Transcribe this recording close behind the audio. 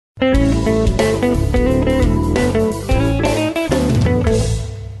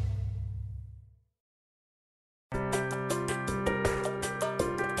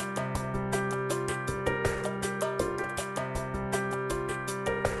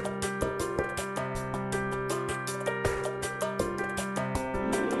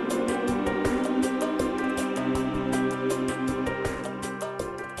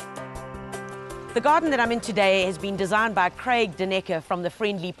The garden that I'm in today has been designed by Craig Denecker from the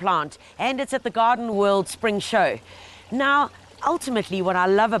Friendly Plant, and it's at the Garden World Spring Show. Now, ultimately, what I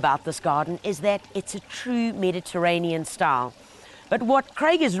love about this garden is that it's a true Mediterranean style. But what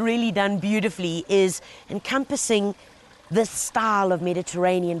Craig has really done beautifully is encompassing this style of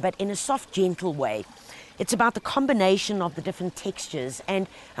Mediterranean, but in a soft, gentle way. It's about the combination of the different textures, and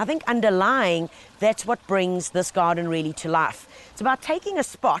I think underlying, that's what brings this garden really to life. It's about taking a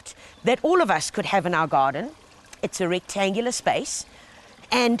spot that all of us could have in our garden. It's a rectangular space,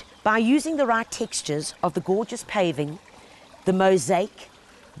 and by using the right textures of the gorgeous paving, the mosaic,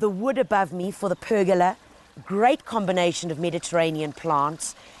 the wood above me for the pergola, great combination of Mediterranean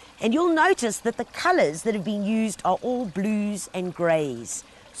plants, and you'll notice that the colours that have been used are all blues and greys.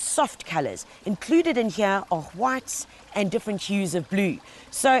 Soft colours. Included in here are whites and different hues of blue.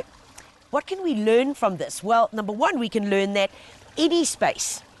 So what can we learn from this? Well, number one, we can learn that any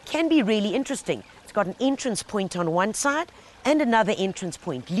space can be really interesting. It's got an entrance point on one side and another entrance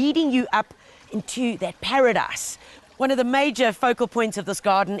point, leading you up into that paradise. One of the major focal points of this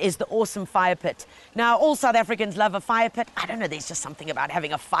garden is the awesome fire pit. Now, all South Africans love a fire pit. I don't know, there's just something about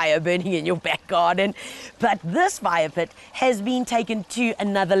having a fire burning in your back garden. But this fire pit has been taken to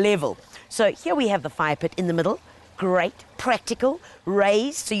another level. So here we have the fire pit in the middle. Great, practical,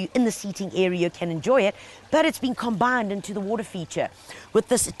 raised, so you in the seating area can enjoy it. But it's been combined into the water feature with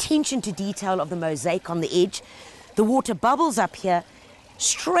this attention to detail of the mosaic on the edge. The water bubbles up here,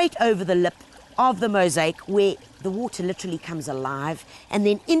 straight over the lip of the mosaic, where the water literally comes alive, and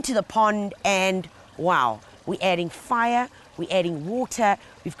then into the pond, and wow, we're adding fire, we're adding water,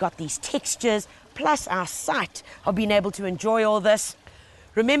 we've got these textures, plus our sight of being able to enjoy all this.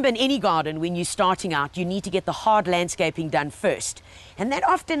 Remember, in any garden, when you're starting out, you need to get the hard landscaping done first. And that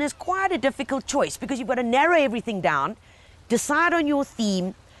often is quite a difficult choice, because you've got to narrow everything down, decide on your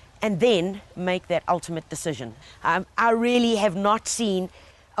theme, and then make that ultimate decision. I really have not seen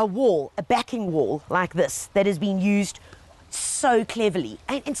a wall, a backing wall like this, that has been used so cleverly.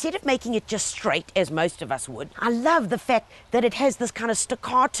 And instead of making it just straight, as most of us would, I love the fact that it has this kind of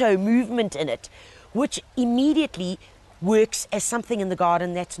staccato movement in it, which immediately works as something in the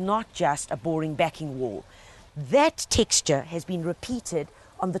garden that's not just a boring backing wall. That texture has been repeated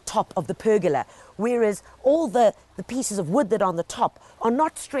on the top of the pergola, whereas all the pieces of wood that are on the top are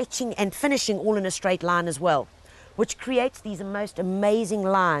not stretching and finishing all in a straight line as well, which creates these most amazing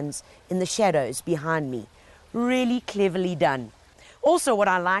lines in the shadows behind me. Really cleverly done. Also, what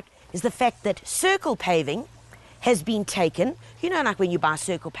I like is the fact that circle paving has been taken. You know, like when you buy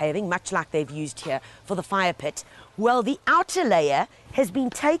circle paving, much like they've used here for the fire pit. Well, the outer layer has been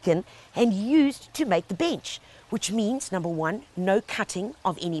taken and used to make the bench, which means, number one, no cutting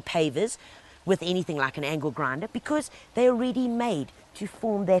of any pavers with anything like an angle grinder, because they're already made to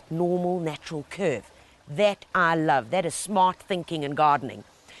form that normal, natural curve. That I love. That is smart thinking and gardening.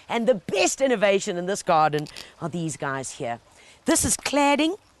 And the best innovation in this garden are these guys here. This is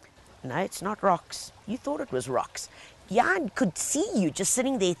cladding. No, it's not rocks. You thought it was rocks. Yeah, I could see you just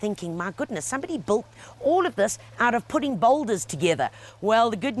sitting there thinking, my goodness, somebody built all of this out of putting boulders together. Well,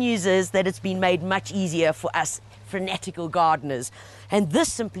 the good news is that it's been made much easier for us fanatical gardeners. And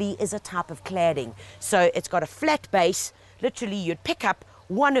this simply is a type of cladding. So it's got a flat base. Literally, you'd pick up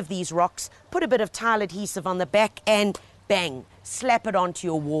one of these rocks, put a bit of tile adhesive on the back, and bang, slap it onto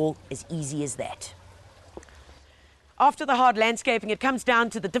your wall. As easy as that. After the hard landscaping, it comes down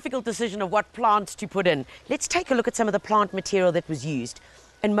to the difficult decision of what plants to put in. Let's take a look at some of the plant material that was used.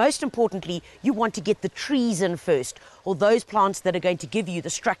 And most importantly, you want to get the trees in first, or those plants that are going to give you the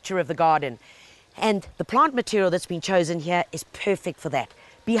structure of the garden. And the plant material that's been chosen here is perfect for that.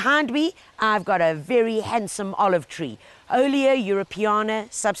 Behind me, I've got a very handsome olive tree, Olea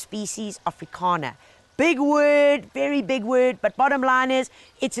europeana, subspecies africana. Big word, very big word, but bottom line is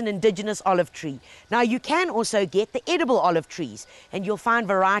it's an indigenous olive tree. Now, you can also get the edible olive trees, and you'll find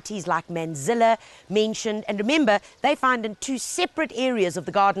varieties like Manzilla mentioned. And remember, they find in two separate areas of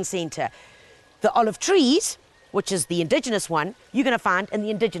the garden centre. The olive trees, which is the indigenous one, you're going to find in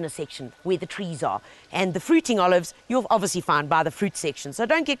the indigenous section where the trees are. And the fruiting olives, you'll obviously find by the fruit section. So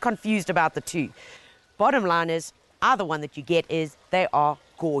don't get confused about the two. Bottom line is, either one that you get is they are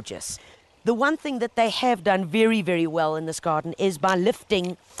gorgeous. The one thing that they have done very, very well in this garden is by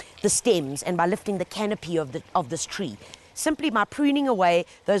lifting the stems and by lifting the canopy of this tree. Simply by pruning away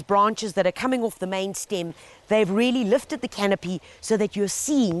those branches that are coming off the main stem, they've really lifted the canopy so that you're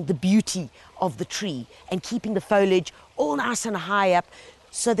seeing the beauty of the tree and keeping the foliage all nice and high up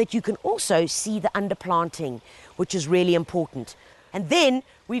so that you can also see the underplanting, which is really important. And then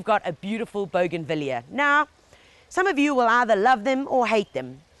we've got a beautiful bougainvillea. Now, some of you will either love them or hate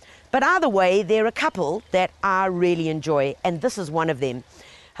them. But either way, there are a couple that I really enjoy, and this is one of them.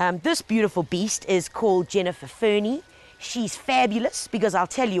 This beautiful beast is called Jennifer Fernie. She's fabulous because I'll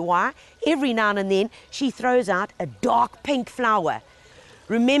tell you why. Every now and then she throws out a dark pink flower.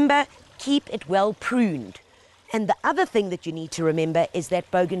 Remember, keep it well pruned. And the other thing that you need to remember is that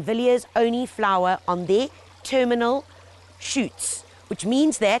bougainvilleas only flower on their terminal shoots, which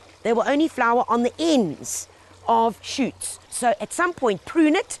means that they will only flower on the ends of shoots. So at some point,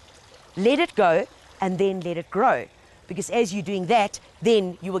 prune it, let it go, and then let it grow. Because as you're doing that,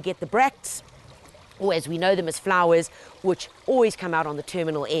 then you will get the bracts, or as we know them as flowers, which always come out on the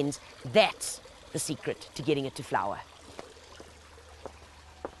terminal ends. That's the secret to getting it to flower.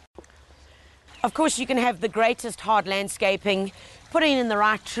 Of course, you can have the greatest hard landscaping, putting in the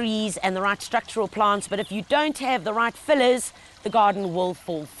right trees and the right structural plants, but if you don't have the right fillers, the garden will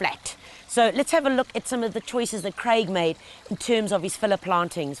fall flat. So let's have a look at some of the choices that Craig made in terms of his filler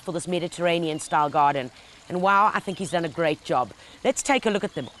plantings for this Mediterranean style garden. And wow, I think he's done a great job. Let's take a look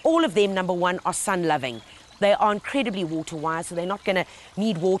at them. All of them, number one, are sun-loving. They are incredibly water-wise, so they're not going to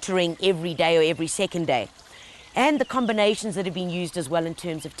need watering every day or every second day. And the combinations that have been used as well in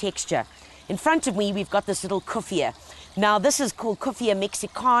terms of texture. In front of me, we've got this little kufia. Now, this is called Kufia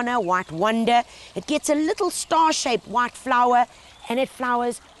mexicana, white wonder. It gets a little star-shaped white flower, and it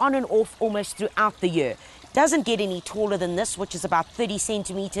flowers on and off almost throughout the year. Doesn't get any taller than this, which is about 30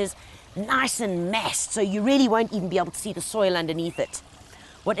 centimeters. Nice and massed, so you really won't even be able to see the soil underneath it.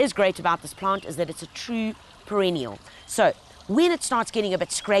 What is great about this plant is that it's a true perennial. So when it starts getting a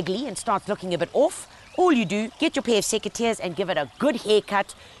bit scraggly and starts looking a bit off, all you do, get your pair of secateurs and give it a good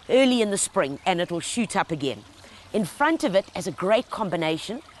haircut early in the spring, and it'll shoot up again. In front of it, as a great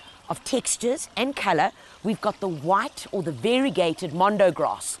combination of textures and color, we've got the white or the variegated mondo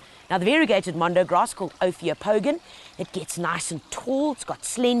grass. Now, the variegated mondo grass, called Ophiopogon, it gets nice and tall, it's got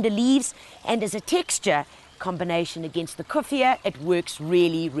slender leaves, and as a texture combination against the kufia, it works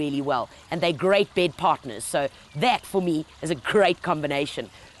really, really well. And they're great bed partners, so that for me is a great combination.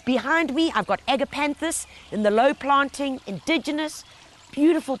 Behind me, I've got agapanthus in the low planting, indigenous,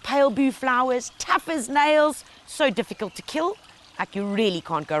 beautiful pale blue flowers, tough as nails, so difficult to kill. Like, you really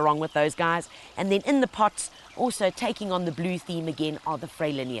can't go wrong with those guys. And then in the pots, also taking on the blue theme again, are the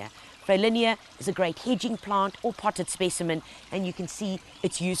Freylinia. Freylinia is a great hedging plant or potted specimen, and you can see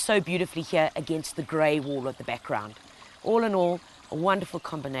it's used so beautifully here against the grey wall at the background. All in all, a wonderful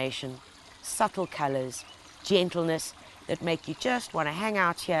combination, subtle colours, gentleness that make you just want to hang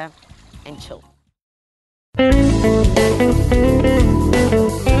out here and chill.